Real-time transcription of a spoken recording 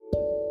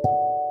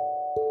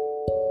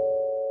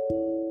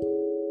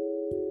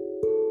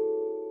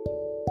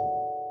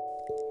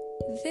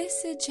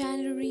This is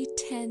January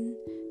 10,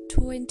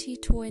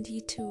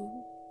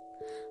 2022.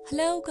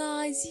 Hello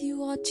guys,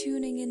 you are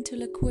tuning into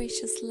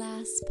Loquacious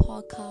Last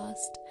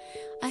podcast.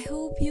 I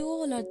hope you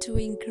all are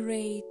doing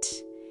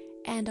great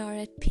and are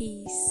at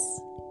peace.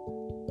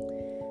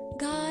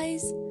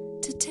 Guys,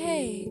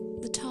 today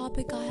the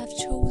topic I have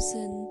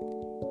chosen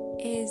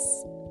is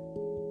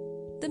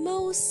the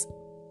most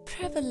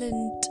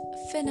prevalent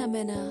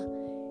phenomena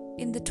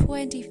in the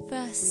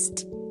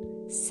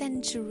 21st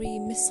century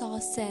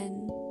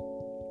mise-en-scène.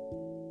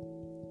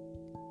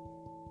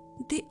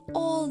 The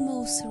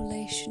almost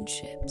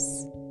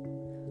relationships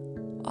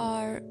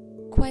are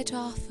quite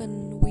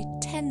often we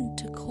tend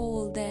to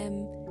call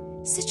them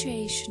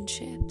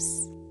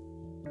situationships.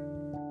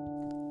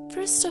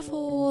 First of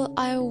all,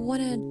 I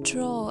want to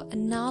draw an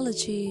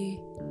analogy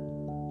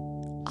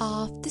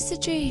of the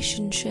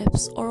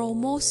situationships or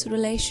almost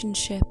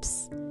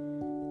relationships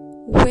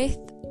with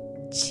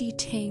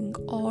cheating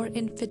or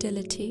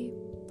infidelity.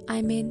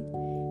 I mean,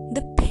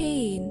 the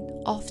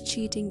pain of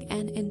cheating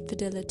and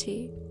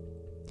infidelity.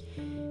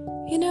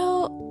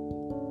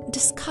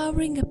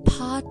 Discovering a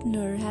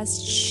partner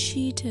has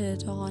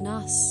cheated on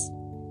us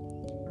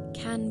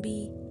can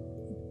be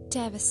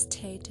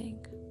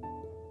devastating.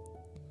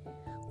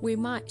 We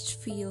might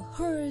feel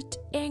hurt,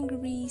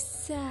 angry,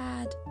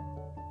 sad,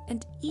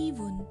 and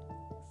even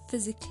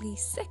physically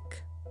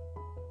sick.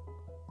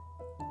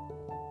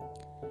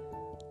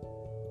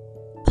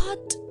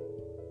 But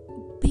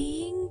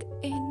being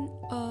in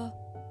a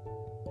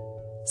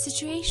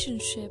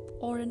situationship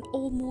or an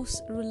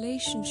almost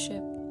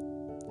relationship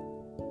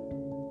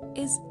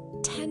is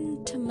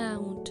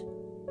tantamount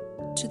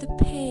to the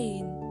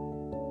pain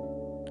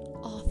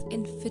of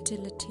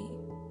infidelity,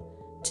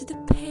 to the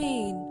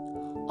pain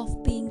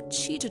of being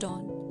cheated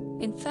on.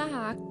 In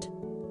fact,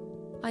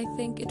 I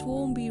think it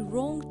won't be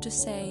wrong to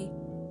say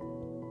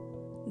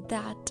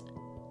that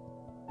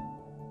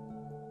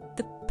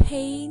the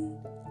pain,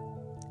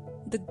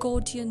 the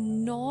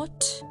Gordian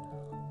knot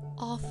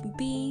of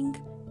being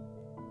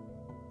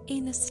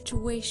in a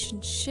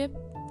situationship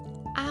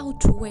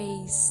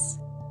outweighs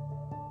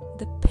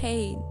the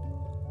pain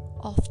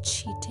of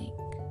cheating.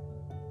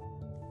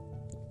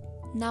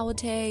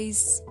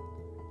 Nowadays,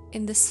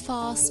 in this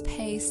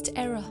fast-paced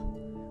era,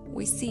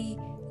 we see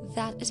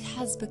that it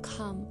has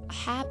become a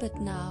habit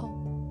now.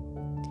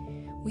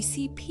 We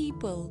see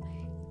people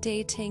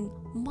dating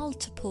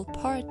multiple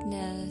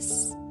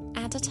partners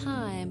at a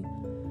time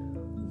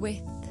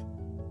with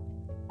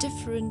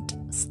different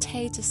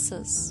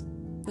statuses,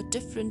 with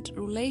different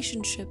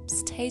relationship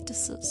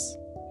statuses.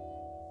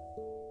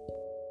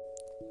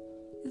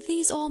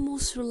 These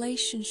almost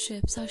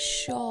relationships are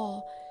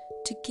sure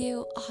to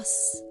give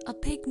us a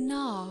big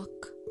knock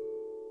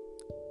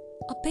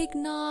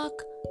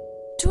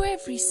to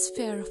every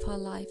sphere of our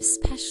life,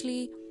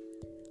 especially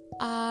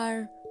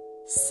our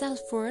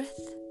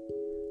self-worth,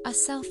 our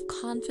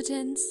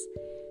self-confidence,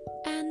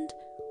 and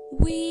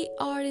we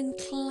are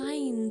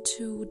inclined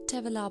to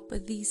develop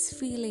these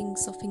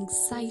feelings of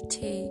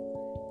anxiety,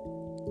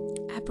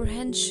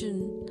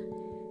 apprehension,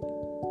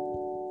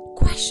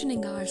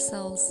 questioning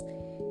ourselves,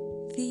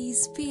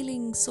 these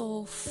feelings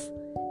of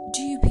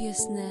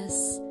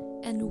dubiousness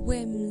and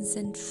whims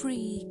and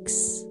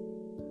freaks.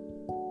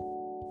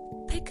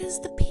 Because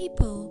the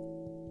people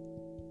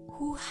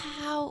who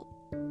have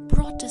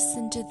brought us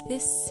into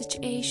this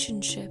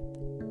situationship,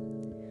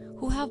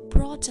 who have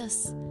brought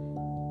us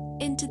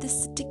into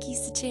this sticky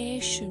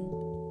situation,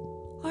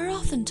 are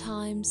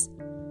oftentimes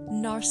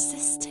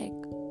narcissistic,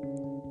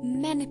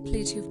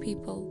 manipulative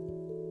people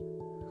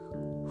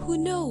who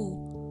know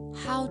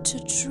how to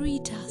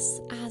treat us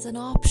as an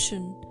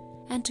option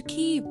and to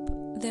keep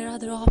their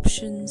other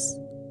options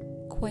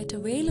quite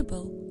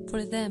available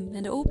for them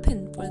and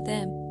open for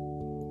them.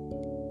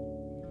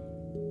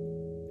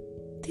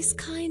 These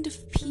kind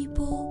of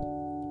people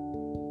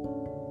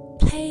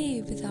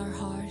play with our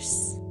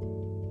hearts.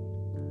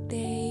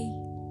 They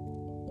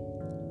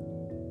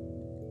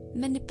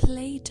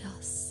manipulate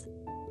us.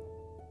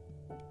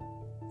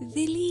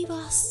 They leave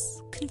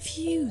us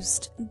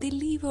confused. They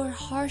leave our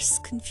hearts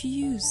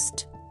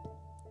confused.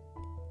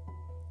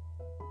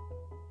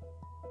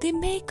 They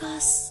make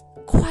us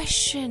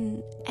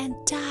question and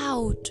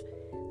doubt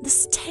the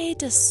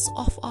status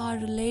of our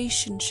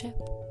relationship.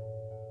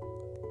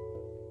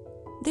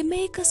 They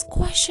make us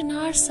question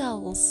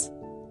ourselves.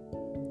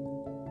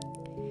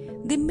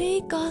 They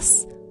make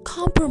us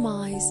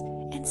compromise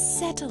and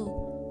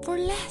settle for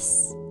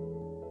less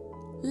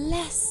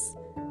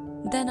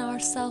than our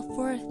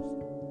self-worth,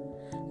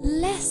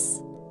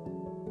 less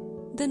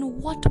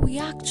than what we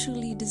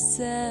actually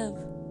deserve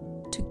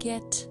to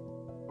get.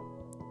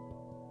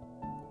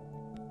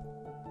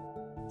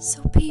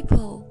 So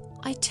people,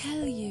 I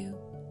tell you,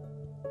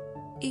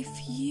 if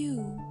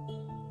you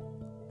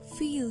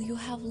feel you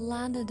have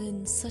landed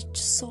in such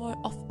sort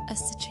of a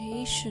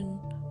situation,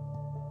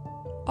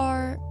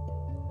 or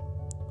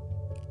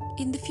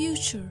in the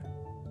future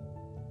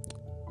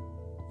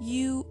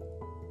you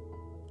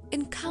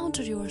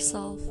encounter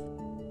yourself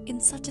in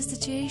such a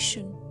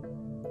situation,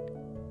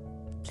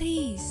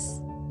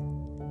 please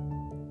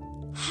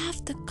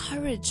Have the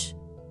courage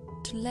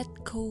to let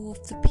go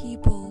of the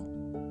people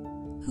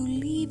who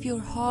leave your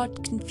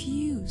heart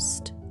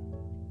confused.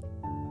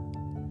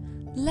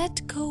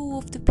 Let go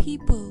of the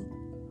people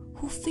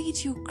who feed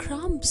you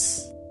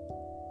crumbs.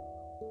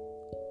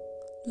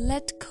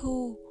 Let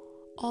go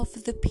of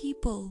the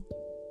people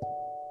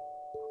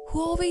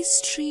who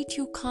always treat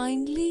you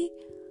kindly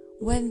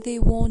when they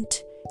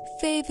want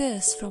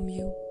favors from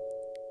you.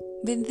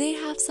 When they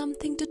have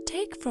something to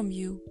take from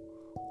you,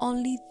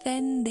 only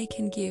then they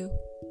can give.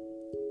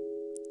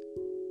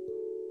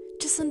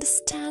 Just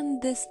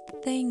understand this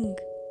thing.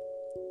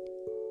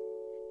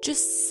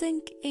 Just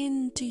sink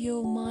into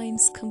your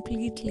minds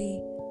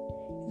completely.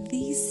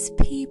 These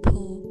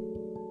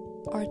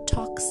people are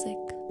toxic.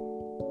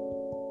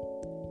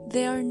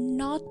 They are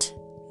not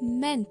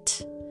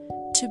meant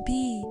to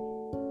be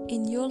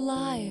in your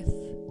life.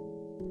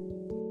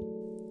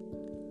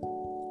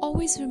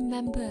 Always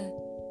remember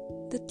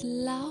that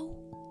love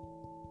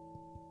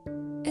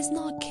is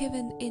not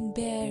given in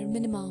bare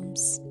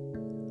minimums.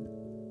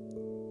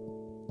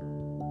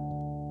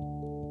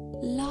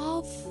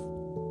 Love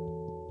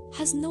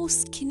has no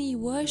skinny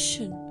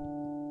version.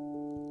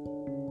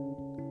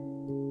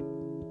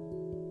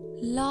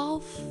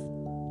 Love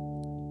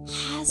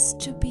has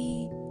to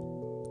be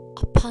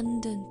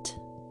abundant.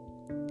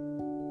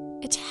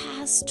 It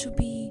has to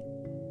be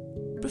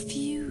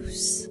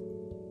profuse.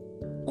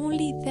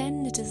 Only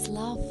then it is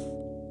love.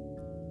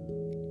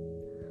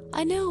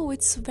 I know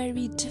it's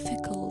very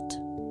difficult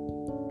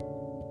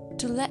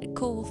to let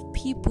go of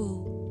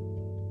people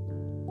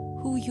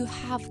who you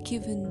have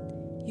given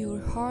your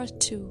heart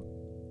to,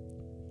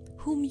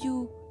 whom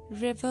you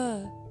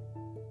revere.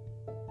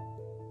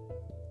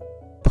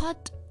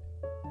 But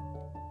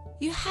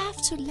you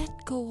have to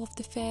let go of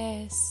the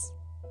fears.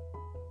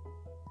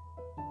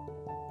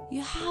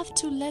 You have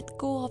to let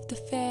go of the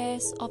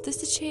fears of the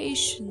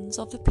situations,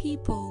 of the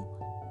people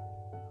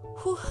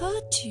who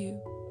hurt you.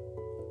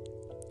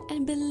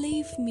 And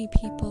believe me,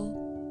 people,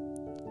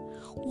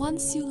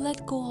 once you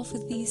let go of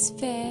these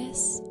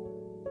fears,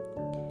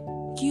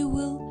 you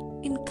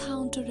will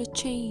encounter a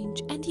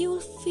change and you will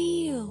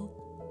feel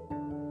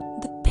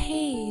the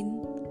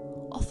pain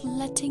of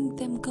letting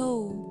them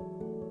go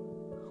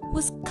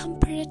was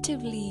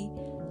comparatively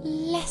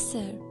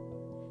lesser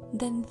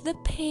than the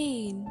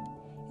pain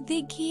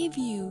they gave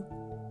you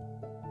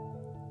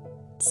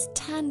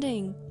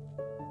standing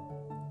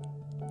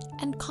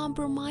and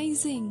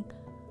compromising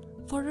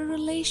for a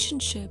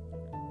relationship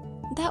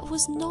that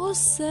was not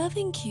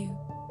serving you.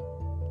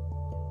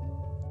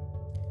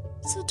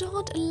 So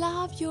don't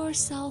allow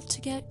yourself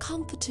to get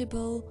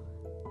comfortable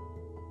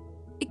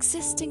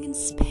existing in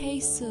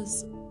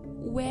spaces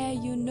where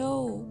you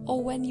know,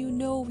 or when you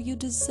know you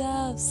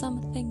deserve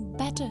something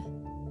better.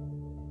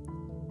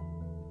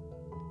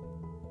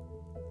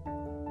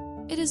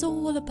 It is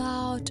all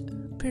about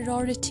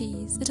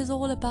priorities. It is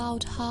all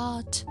about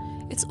heart.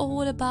 It's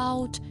all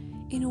about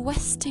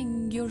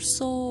investing your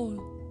soul,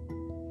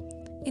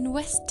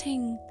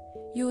 investing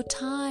your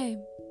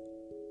time.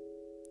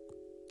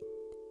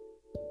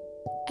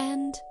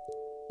 And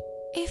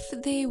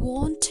if they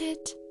want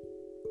it,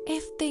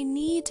 if they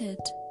need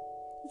it,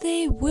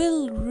 they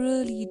will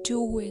really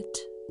do it.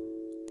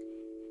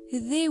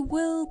 They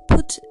will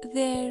put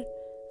their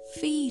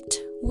feet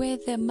where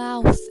their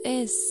mouth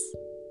is.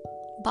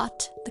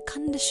 But the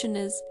condition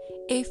is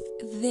if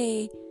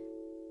they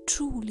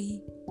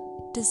truly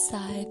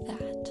desire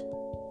that.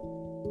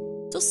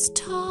 So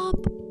stop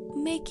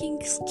making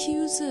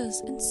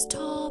excuses and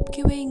stop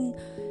giving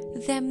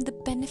them the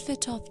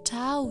benefit of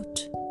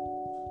doubt.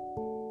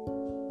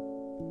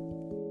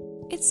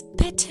 It's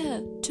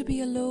better to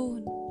be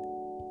alone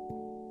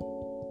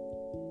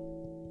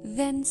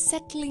than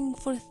settling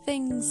for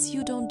things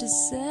you don't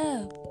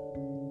deserve.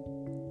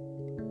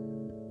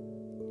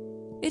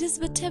 It is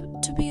better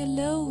to be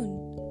alone.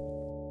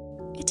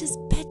 It is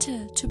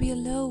better to be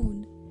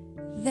alone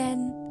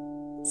than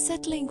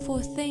settling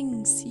for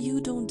things you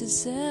don't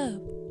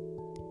deserve.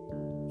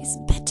 It's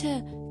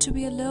better to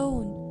be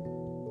alone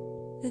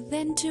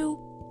than to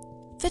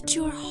fit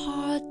your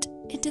heart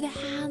into the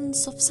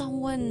hands of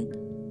someone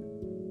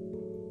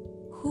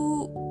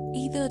who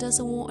either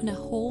doesn't want to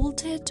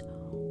hold it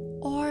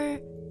or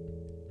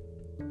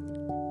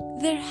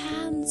their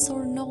hands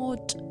are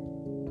not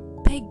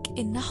big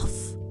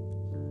enough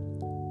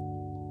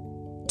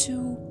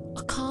to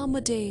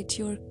accommodate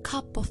your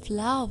cup of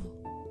love.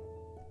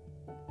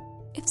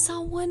 If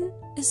someone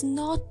is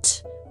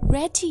not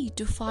ready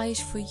to fight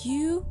for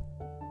you,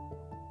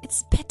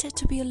 it's better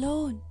to be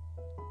alone.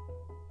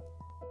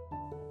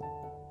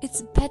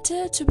 It's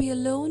better to be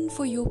alone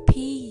for your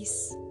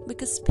peace,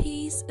 because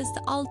peace is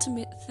the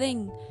ultimate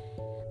thing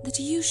that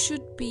you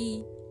should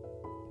be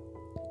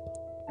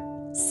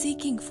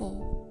seeking for.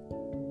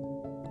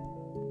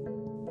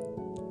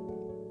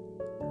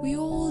 We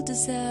all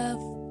deserve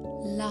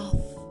love.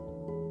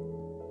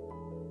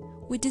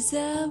 We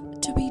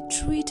deserve to be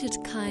treated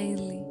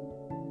kindly.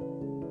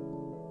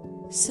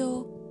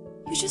 So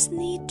you just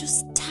need to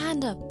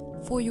stand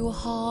up for your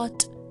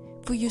heart,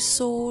 for your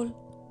soul,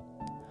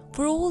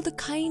 for all the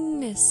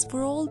kindness,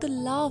 for all the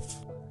love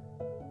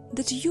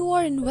that you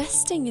are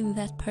investing in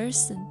that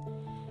person.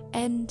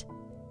 And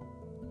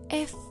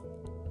if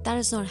that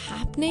is not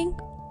happening,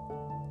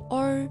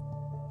 or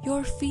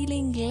you're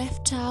feeling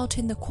left out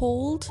in the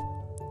cold,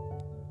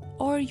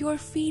 or you're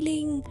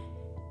feeling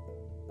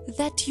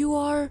that you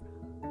are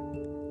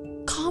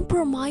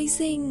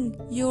compromising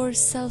your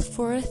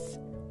self-worth,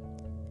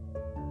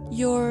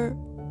 your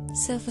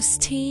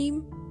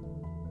self-esteem,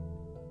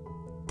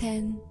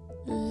 then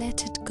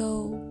let it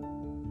go.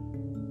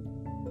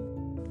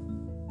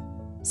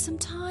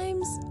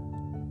 Sometimes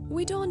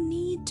we don't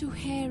need to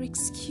hear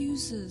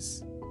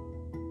excuses,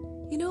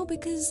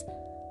 because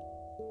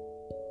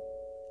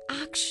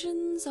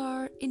actions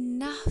are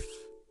enough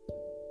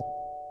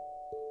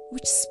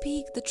which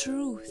speak the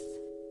truth.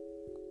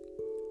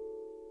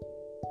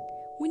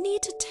 We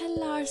need to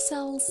tell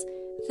ourselves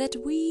that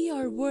we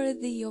are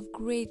worthy of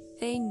great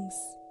things.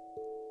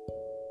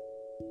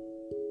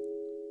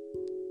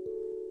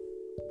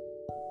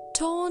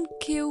 Don't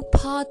give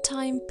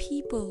part-time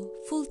people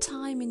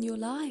full-time in your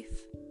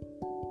life.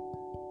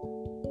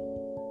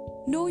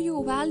 Know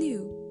your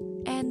value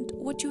and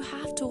what you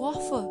have to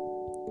offer,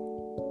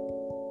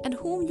 and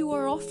whom you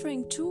are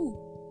offering to,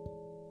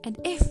 and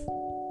if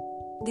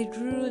they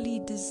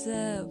really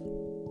deserve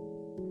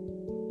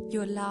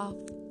your love,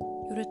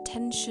 your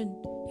attention,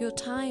 your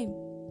time.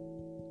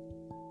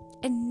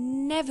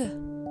 And never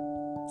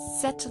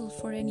settle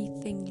for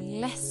anything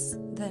less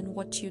than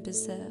what you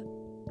deserve.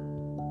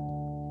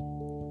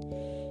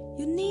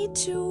 You need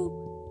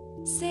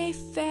to say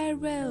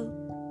farewell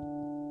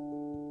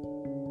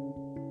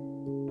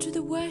to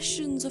the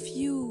versions of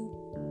you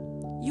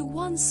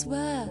once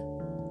were.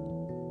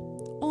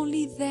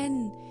 Only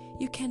then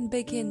you can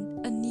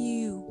begin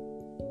anew.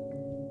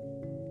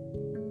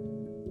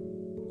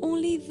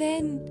 Only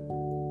then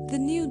the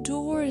new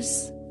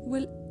doors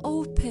will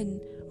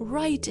open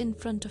right in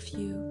front of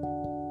you.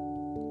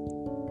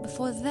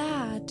 Before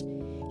that,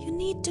 you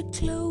need to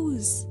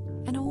close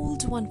an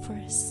old one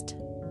first.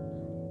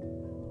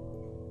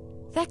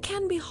 That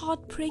can be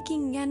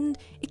heartbreaking and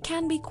it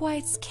can be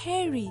quite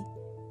scary,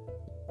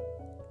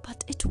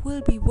 but it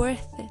will be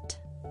worth it.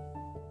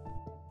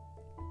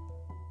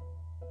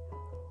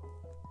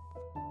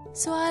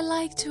 So I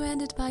like to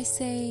end it by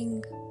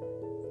saying,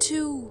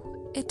 do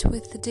it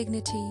with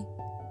dignity.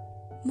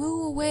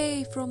 Move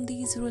away from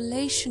these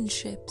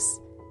relationships,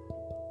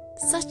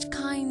 such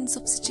kinds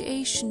of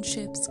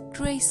situationships,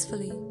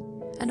 gracefully,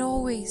 and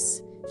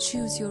always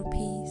choose your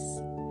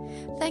peace.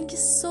 Thank you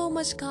so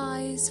much,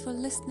 guys, for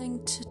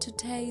listening to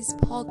today's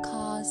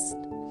podcast.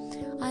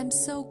 I'm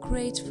so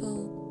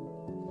grateful.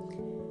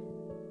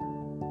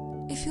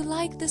 If you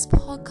like this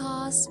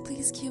podcast,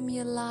 please give me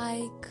a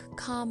like,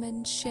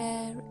 comment,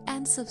 share,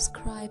 and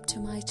subscribe to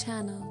my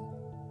channel.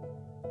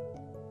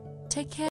 Take care.